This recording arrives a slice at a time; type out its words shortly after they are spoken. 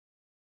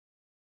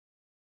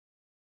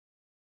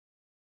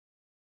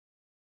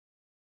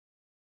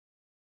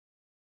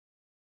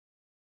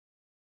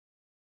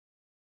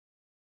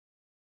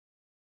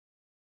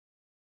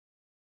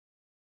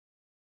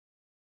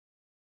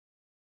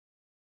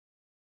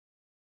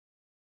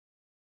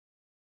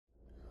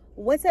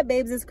What's up,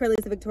 babes? It's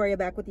cralisa Victoria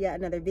back with yet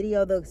another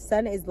video. The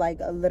sun is like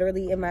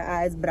literally in my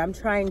eyes, but I'm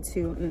trying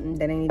to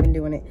that ain't even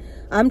doing it.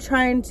 I'm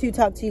trying to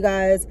talk to you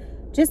guys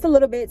just a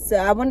little bit. So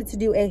I wanted to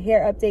do a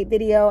hair update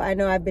video. I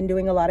know I've been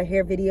doing a lot of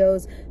hair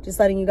videos, just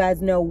letting you guys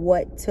know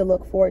what to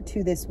look forward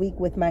to this week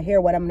with my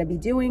hair, what I'm going to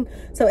be doing.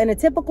 So in a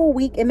typical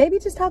week, and maybe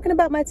just talking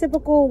about my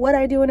typical what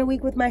I do in a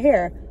week with my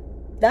hair,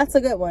 that's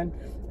a good one.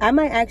 I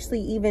might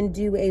actually even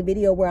do a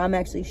video where I'm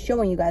actually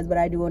showing you guys what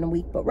I do in a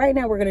week. But right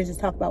now we're going to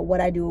just talk about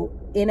what I do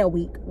in a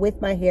week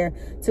with my hair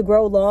to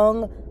grow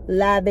long,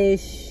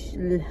 lavish,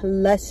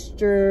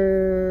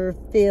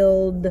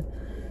 luster-filled,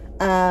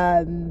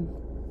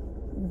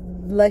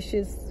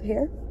 luscious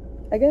hair,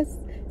 I guess.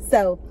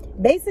 So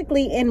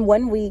basically in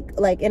one week,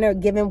 like in a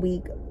given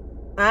week,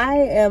 I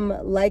am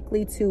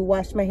likely to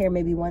wash my hair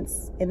maybe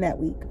once in that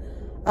week.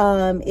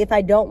 If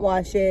I don't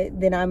wash it,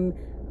 then I'm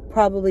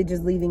probably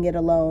just leaving it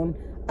alone.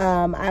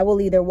 I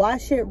will either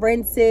wash it,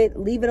 rinse it,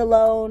 leave it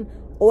alone,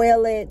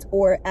 oil it,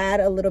 or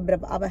add a little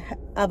bit of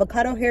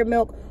avocado hair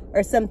milk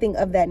or something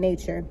of that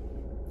nature.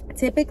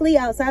 Typically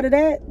outside of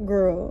that,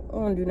 girl, I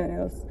don't do nothing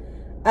else.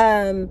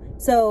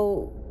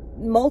 So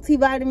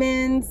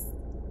multivitamins,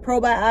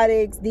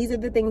 probiotics, these are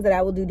the things that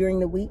I will do during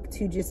the week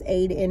to just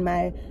aid in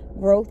my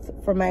growth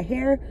for my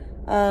hair.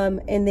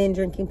 And then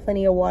drinking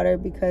plenty of water,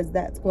 because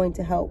that's going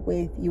to help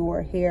with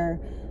your hair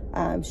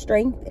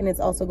strength, and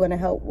it's also going to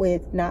help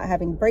with not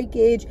having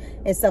breakage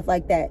and stuff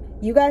like that.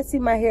 You guys see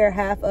my hair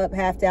half up,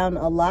 half down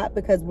a lot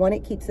because one,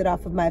 it keeps it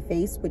off of my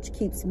face, which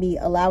keeps me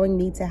allowing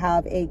me to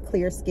have a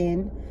clear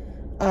skin,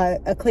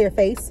 a clear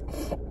face.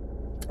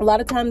 A lot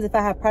of times if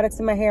I have products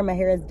in my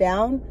hair is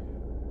down,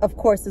 of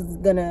course it's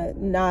gonna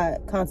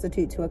not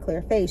constitute to a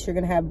clear face. You're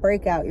gonna have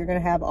breakout, you're gonna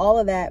have all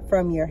of that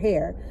from your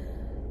hair.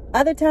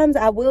 Other times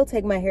I will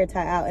take my hair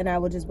tie out and I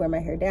will just wear my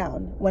hair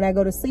down. When I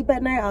go to sleep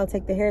at night, I'll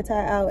take the hair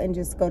tie out and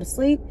just go to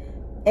sleep.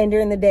 And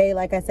during the day,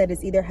 like I said,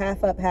 it's either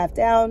half up, half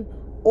down,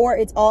 or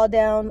it's all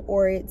down,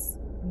 or it's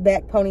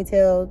back,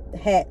 ponytail,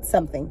 hat,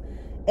 something.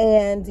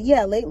 And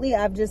yeah, lately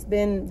I've just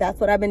been, that's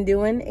what I've been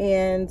doing,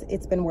 and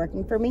it's been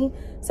working for me.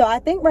 So I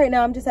think right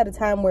now I'm just at a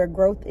time where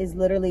growth is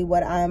literally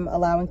what I'm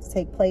allowing to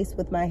take place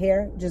with my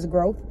hair, just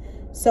growth.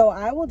 So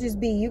I will just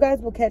be, you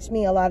guys will catch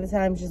me a lot of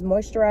times just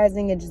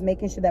moisturizing and just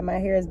making sure that my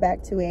hair is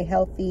back to a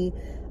healthy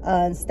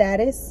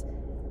status.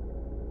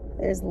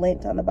 There's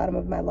lint on the bottom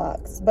of my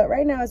locks. But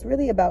right now it's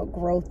really about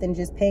growth and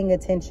just paying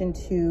attention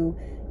to,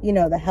 you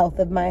know, the health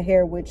of my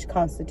hair, which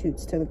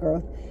constitutes to the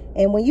growth.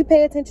 And when you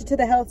pay attention to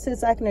the health,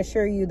 sis, I can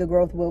assure you the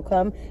growth will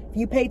come. If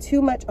you pay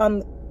too much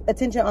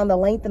attention on the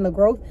length and the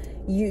growth,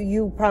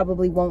 you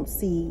probably won't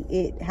see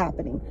it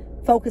happening.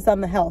 Focus on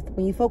the health.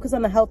 When you focus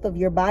on the health of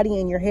your body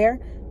and your hair,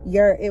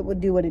 it will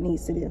do what it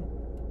needs to do.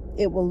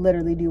 It will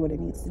literally do what it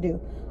needs to do.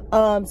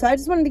 So I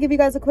just wanted to give you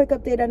guys a quick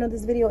update. I know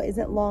this video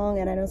isn't long,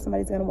 and I know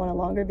somebody's going to want a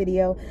longer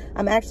video.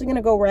 I'm actually going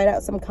to go write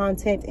out some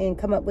content and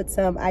come up with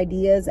some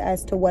ideas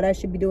as to what I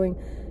should be doing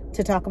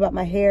to talk about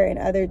my hair and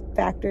other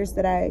factors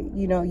that I,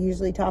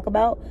 usually talk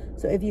about.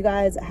 So if you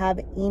guys have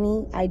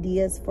any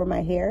ideas for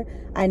my hair,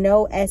 I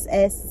know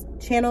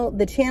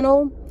the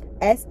channel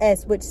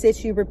SS, which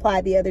sis, you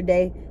replied the other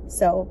day.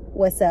 So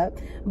what's up?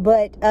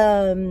 But,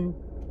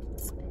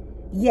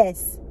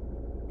 yes,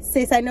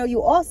 sis, I know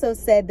you also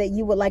said that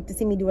you would like to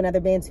see me do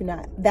another Bantu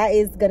knot. That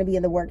is going to be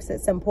in the works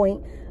at some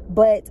point.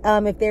 But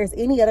if there's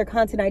any other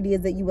content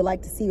ideas that you would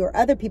like to see or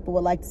other people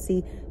would like to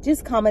see,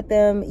 just comment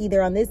them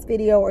either on this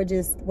video or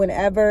just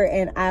whenever,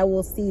 and I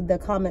will see the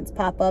comments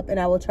pop up, and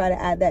I will try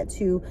to add that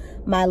to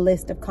my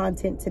list of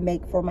content to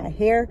make for my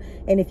hair.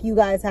 And if you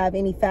guys have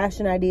any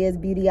fashion ideas,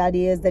 beauty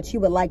ideas that you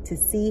would like to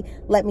see,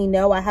 let me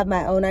know. I have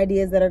my own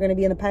ideas that are going to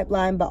be in the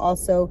pipeline, but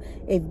also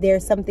if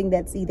there's something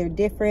that's either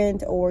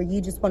different or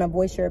you just want to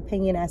voice your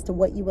opinion as to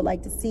what you would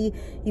like to see.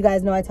 You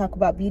guys know I talk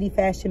about beauty,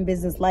 fashion,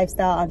 business,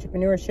 lifestyle,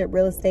 entrepreneurship,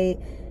 real estate,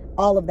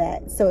 all of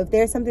that. So if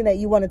there's something that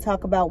you want to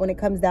talk about when it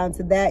comes down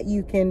to that,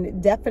 you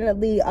can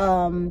definitely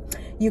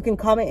you can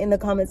comment in the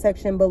comment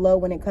section below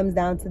when it comes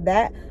down to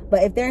that.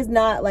 But if there's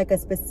not like a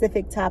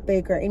specific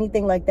topic or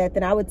anything like that,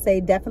 then I would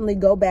say definitely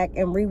go back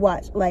and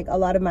rewatch like a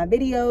lot of my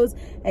videos,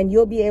 and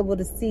you'll be able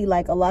to see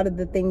like a lot of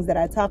the things that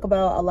I talk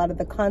about, a lot of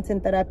the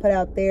content that I put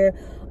out there.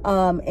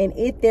 And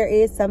if there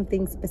is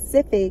something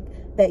specific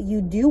that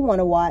you do want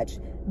to watch,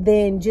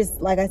 then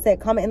just, like I said,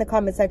 comment in the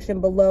comment section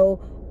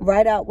below,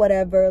 write out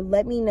whatever,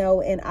 let me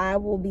know, and I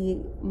will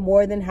be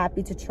more than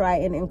happy to try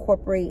and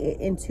incorporate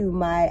it into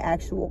my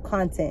actual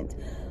content.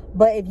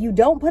 But if you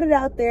don't put it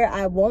out there,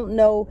 I won't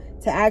know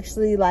to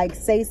actually like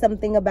say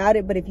something about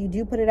it. But if you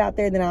do put it out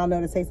there, then I'll know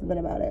to say something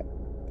about it.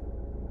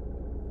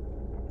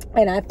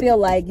 And I feel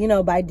like,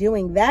 by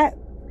doing that,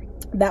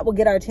 that will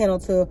get our channel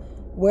to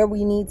where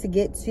we need to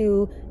get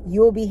to.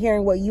 You'll be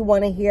hearing what you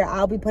want to hear.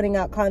 I'll be putting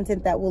out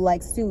content that will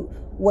like suit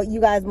what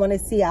you guys want to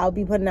see. I'll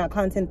be putting out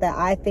content that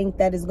I think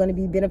that is going to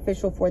be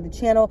beneficial for the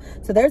channel.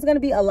 So there's going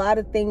to be a lot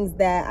of things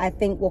that I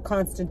think will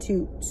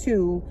constitute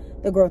to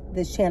the growth of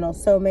this channel.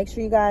 So make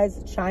sure you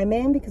guys chime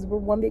in, because we're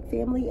one big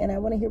family, and I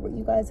want to hear what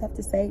you guys have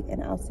to say,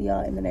 and I'll see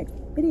y'all in the next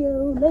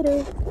video.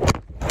 Later.